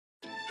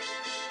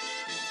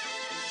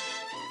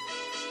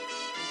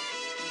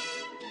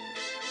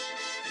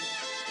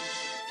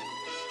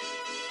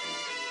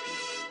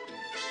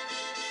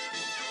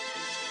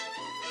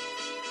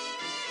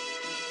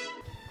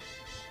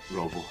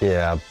Robbo.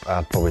 Yeah,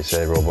 I'd probably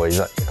say Robbo. He's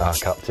our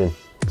captain,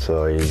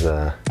 so he's...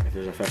 If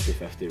there's a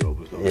 50-50,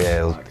 Robbo's not...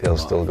 Yeah, he'll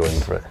still go in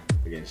for it.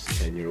 Against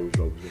 10-year-olds,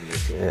 Robbo's going to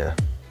make it. Yeah.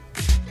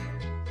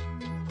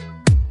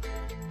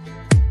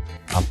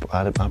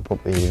 I'd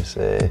probably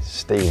say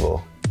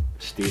Steve-O.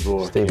 Steve-O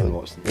or Kieran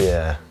Watson.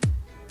 Yeah.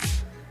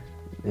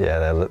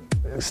 Yeah,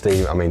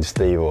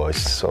 Steve-O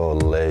is so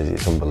lazy,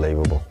 it's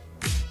unbelievable.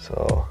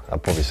 So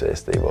I'd probably say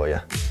Steve-O,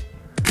 yeah.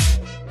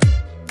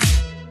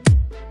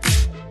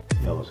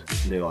 Philip,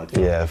 new lad.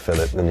 Yeah,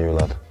 Philip, the new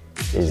lad.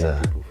 He's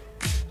I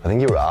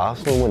think he was at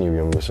Arsenal when you were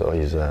younger, so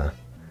he's yeah.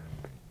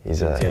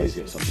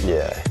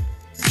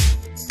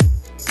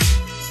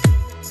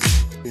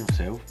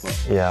 Himself,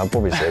 but Yeah, I'd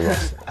probably say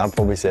Ross. I'd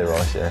probably say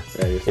Ross, yeah.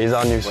 He's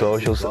our new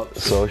social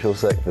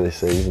sec for this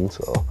season,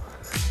 so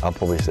I'd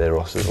probably say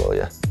Ross as well,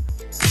 yeah.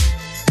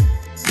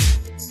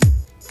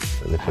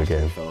 Philip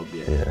again. Philip,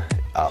 Yeah,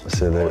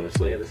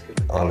 absolutely.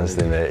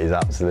 Honestly, mate, he's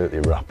absolutely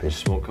rapid.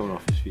 Smoke coming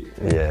off his feet.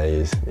 Yeah, he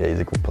is. Yeah, he's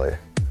a good player.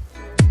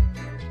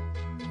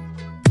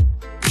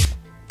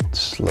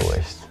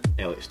 Slowest.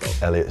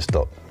 Elliot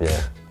Stock,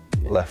 yeah.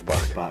 Left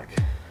back.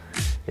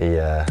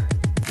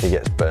 He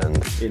gets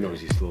burned. He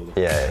knows he's slow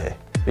though. Yeah.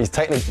 He's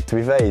to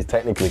be fair, he's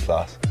technically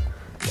class.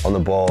 On the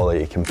ball,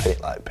 he can ping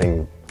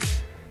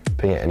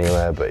it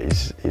anywhere, but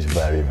he's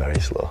very, very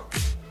slow.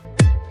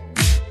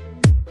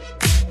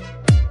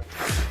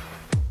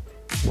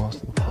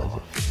 Most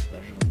intelligent.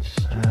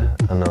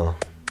 I know.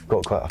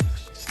 Got quite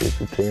a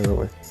stupid team, haven't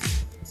we?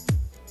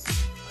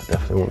 I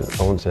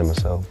wouldn't say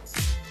myself.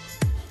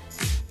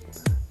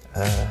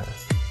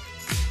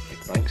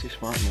 Banks is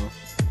smart now.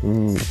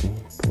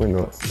 Probably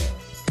not.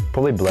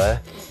 Probably Blair,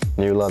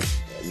 new lad.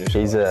 Yeah,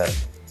 he's a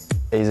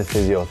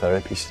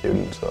physiotherapy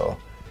student, so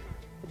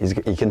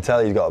you can tell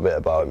he's got a bit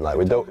about him. Like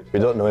we don't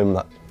know him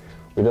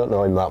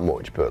that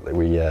much, but like,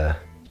 you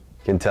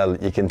can tell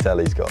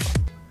he's got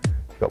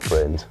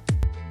brains.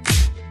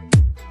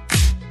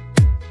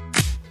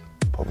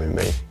 Probably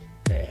me.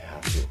 Yeah,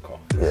 absolute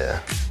coffee.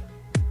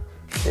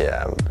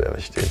 Yeah, I'm a bit of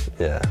a stupid.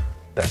 Yeah,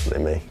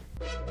 definitely me.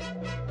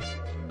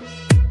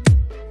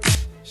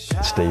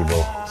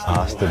 Steve-O.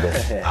 Has to be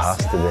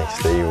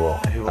Steve-O.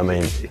 I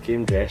mean... He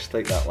came dressed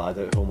like that lad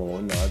out Home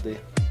Alone the other day.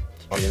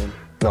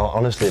 No,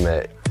 honestly,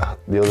 mate,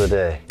 the other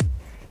day,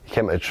 he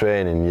came to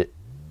train and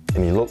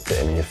you looked at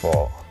him and you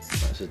thought...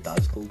 That's his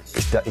dad's clothes.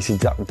 It's his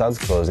dad's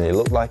clothes, and he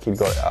looked like he'd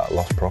got it at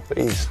Lost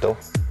Properties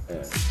stuff.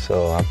 Yeah.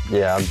 So,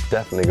 I'd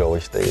definitely go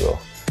with Steve-O.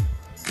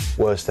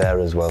 Worst hair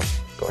as well.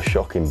 Got a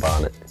shocking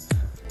barnet.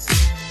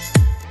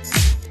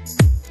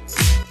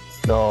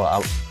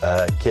 No,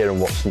 Kieran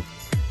Watson.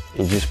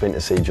 He's just been to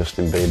see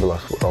Justin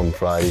Bieber on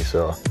Friday,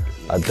 so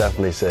I'd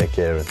definitely say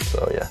Kieran.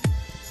 So yeah,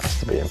 has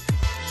to be him.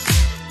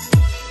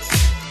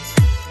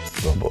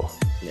 Robbo.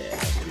 Yeah, it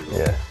has to be Robbo.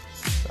 Yeah,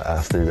 it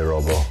has to be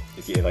Robbo.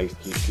 If you like,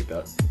 you keep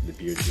the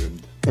beard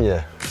groomed.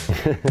 Yeah.